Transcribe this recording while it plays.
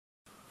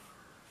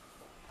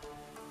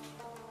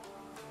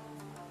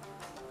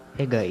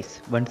Hey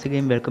guys, once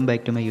again welcome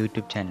back to my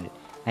YouTube channel.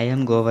 I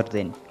am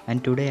Govardhan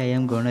and today I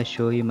am gonna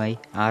show you my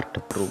art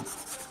room.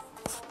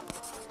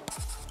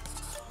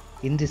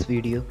 In this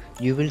video,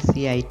 you will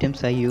see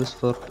items I use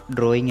for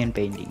drawing and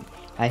painting.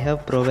 I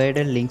have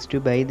provided links to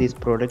buy these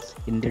products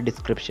in the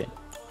description.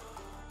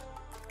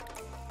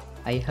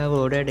 I have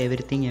ordered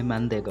everything a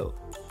month ago.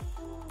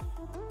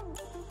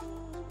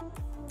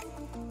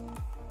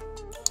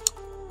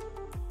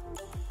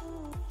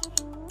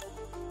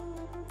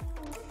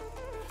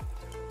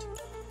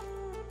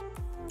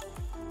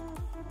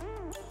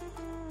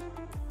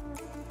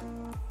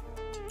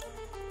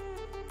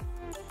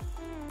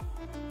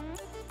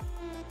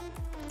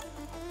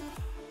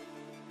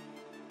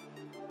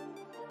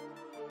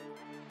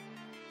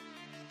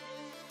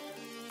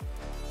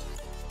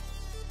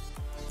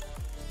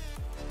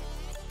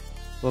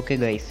 Okay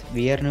guys,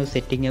 we are now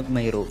setting up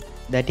my room.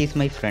 That is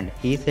my friend.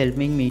 He is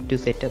helping me to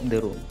set up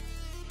the room.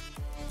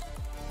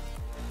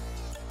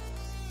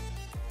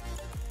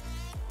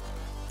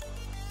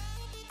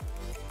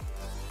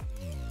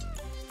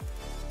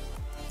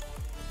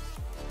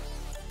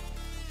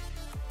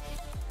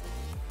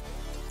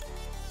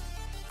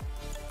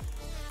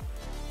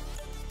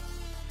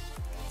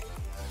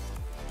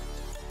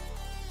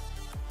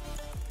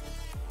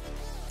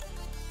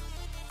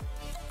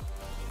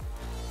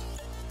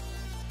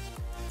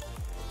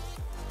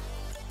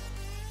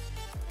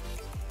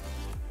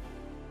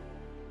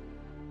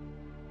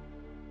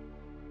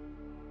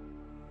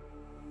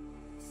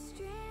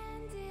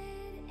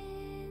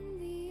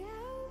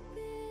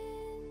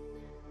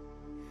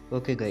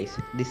 Okay guys,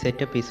 the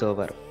setup is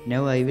over.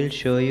 Now I will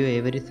show you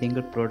every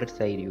single product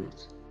I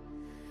use.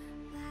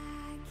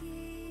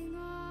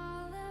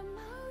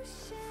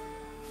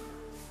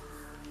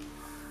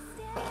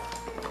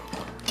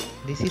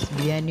 This is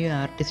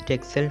BJORK Artist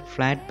Excel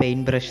flat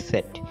paintbrush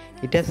set.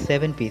 It has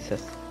 7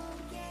 pieces.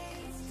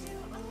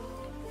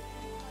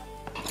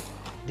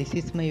 This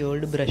is my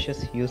old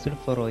brushes used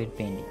for oil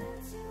painting.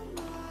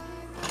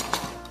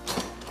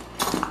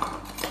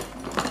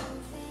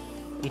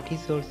 It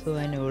is also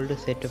an old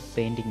set of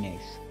painting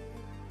knives.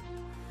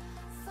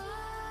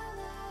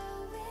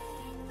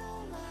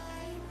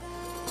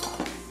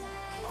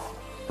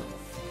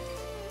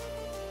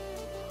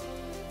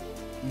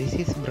 This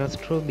is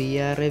Brushstroke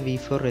BRA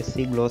V4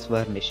 SC gloss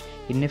varnish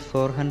in a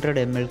 400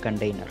 ml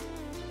container.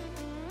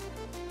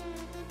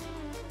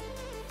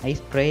 I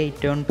spray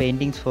it on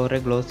paintings for a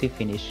glossy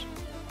finish.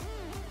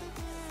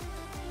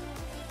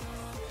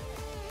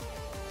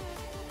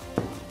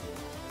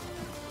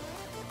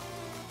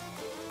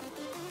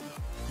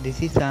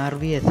 This is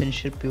RV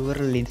Essential Pure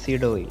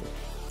Linseed Oil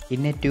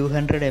in a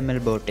 200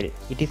 ml bottle.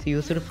 It is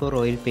used for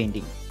oil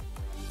painting.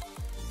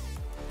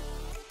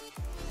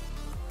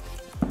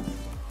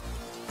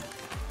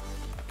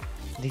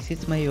 This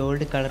is my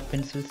old color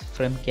pencils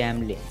from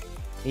Canon.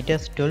 It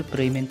has 12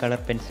 premium color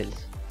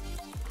pencils.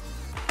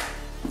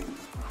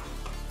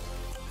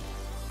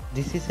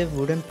 This is a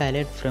wooden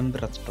palette from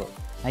Brushstroke.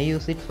 I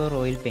use it for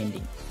oil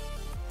painting.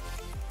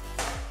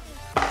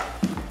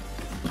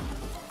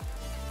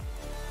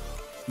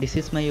 This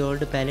is my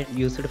old palette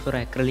used for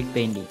acrylic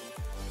painting.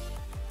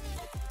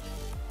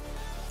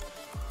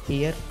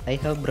 Here I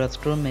have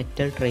Brushstroke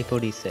metal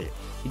tripod easel.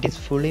 It is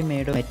fully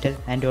made of metal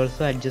and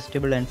also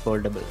adjustable and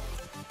foldable.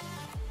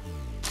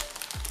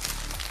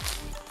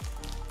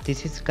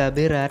 This is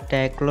Kabir Art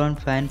Taklon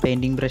fan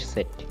painting brush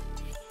set.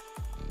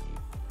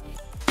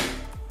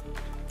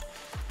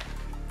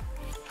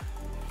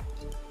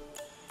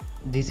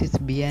 This is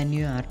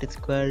BJORK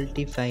Artist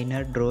Quality Fine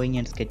Art Drawing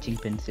and Sketching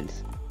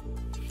Pencils.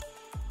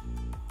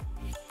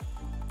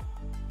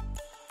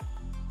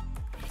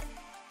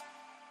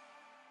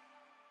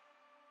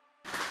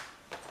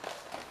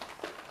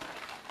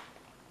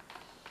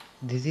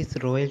 This is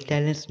Royal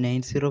Talents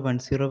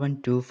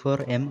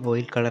 901012/4M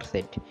oil color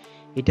set.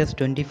 It has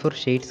 24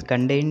 shades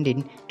contained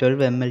in 12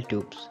 ml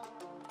tubes.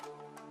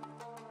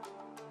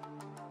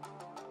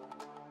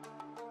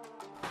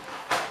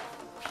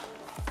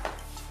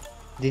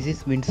 This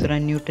is Winsor &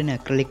 Newton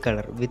acrylic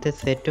color with a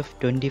set of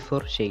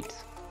 24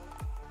 shades.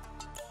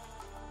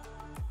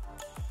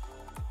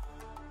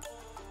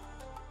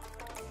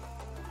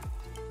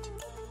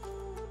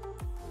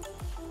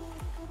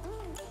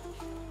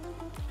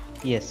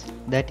 Yes,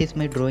 that is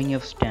my drawing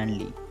of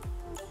Stanley.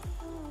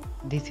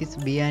 This is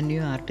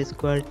BJORK Artist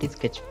Quality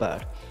Sketch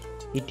Pad.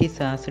 It is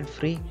acid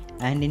free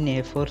and in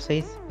A4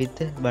 size with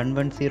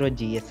 110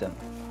 GSM.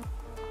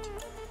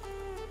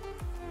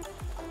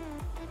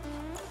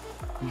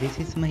 This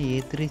is my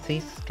A3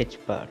 size sketch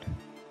pad.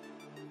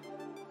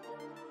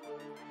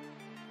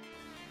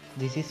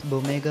 This is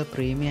Bomega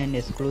Premium and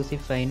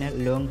Exclusive Final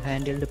Long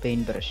Handled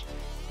Paintbrush.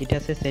 It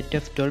has a set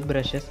of 12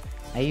 brushes.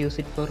 I use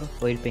it for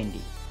oil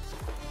painting.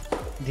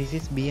 This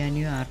is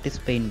BJORK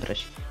Artist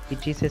Paintbrush.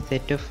 It is a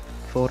set of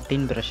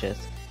 14 brushes.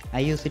 I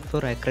use it for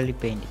acrylic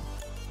painting.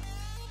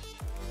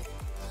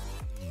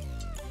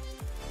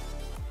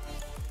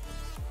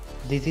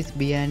 This is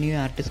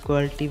BJORK Artist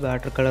Quality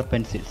Watercolor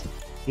Pencils.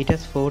 It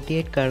has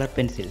 48 color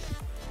pencils.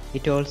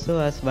 It also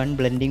has one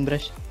blending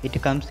brush.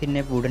 It comes in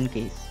a wooden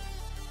case.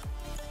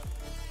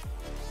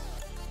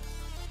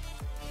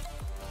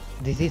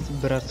 This is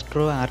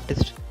Brustro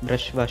Artist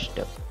Brush Wash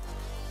Tub.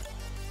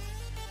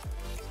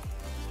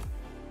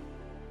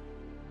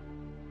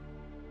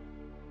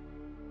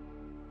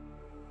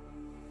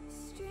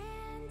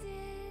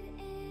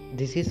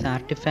 This is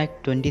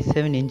Artifact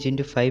 27"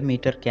 into 5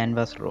 meter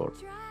canvas roll.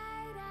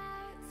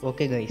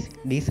 Okay guys,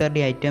 these are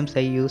the items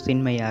I use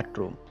in my art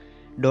room.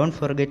 Don't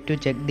forget to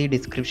check the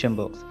description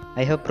box.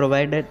 I have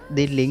provided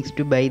the links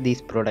to buy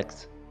these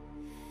products.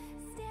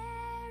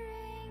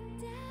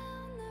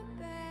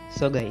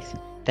 So guys,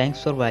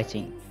 thanks for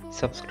watching.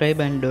 Subscribe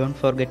and don't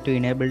forget to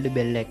enable the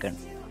bell icon.